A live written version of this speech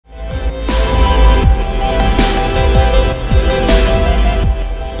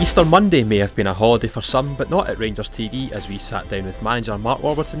Easter Monday may have been a holiday for some, but not at Rangers TV, as we sat down with manager Mark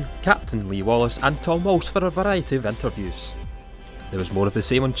Warburton, captain Lee Wallace and Tom Walsh for a variety of interviews. There was more of the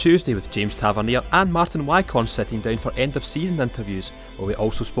same on Tuesday with James Tavernier and Martin Wycon sitting down for end of season interviews, while we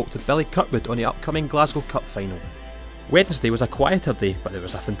also spoke to Billy Kirkwood on the upcoming Glasgow Cup final. Wednesday was a quieter day, but there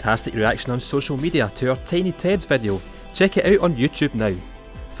was a fantastic reaction on social media to our Tiny Ted's video. Check it out on YouTube now.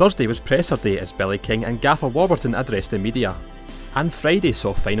 Thursday was presser day as Billy King and Gaffer Warburton addressed the media. And Friday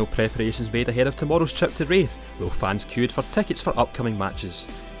saw final preparations made ahead of tomorrow's trip to Raith, while fans queued for tickets for upcoming matches.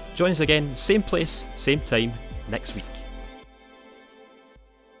 Join us again, same place, same time, next week.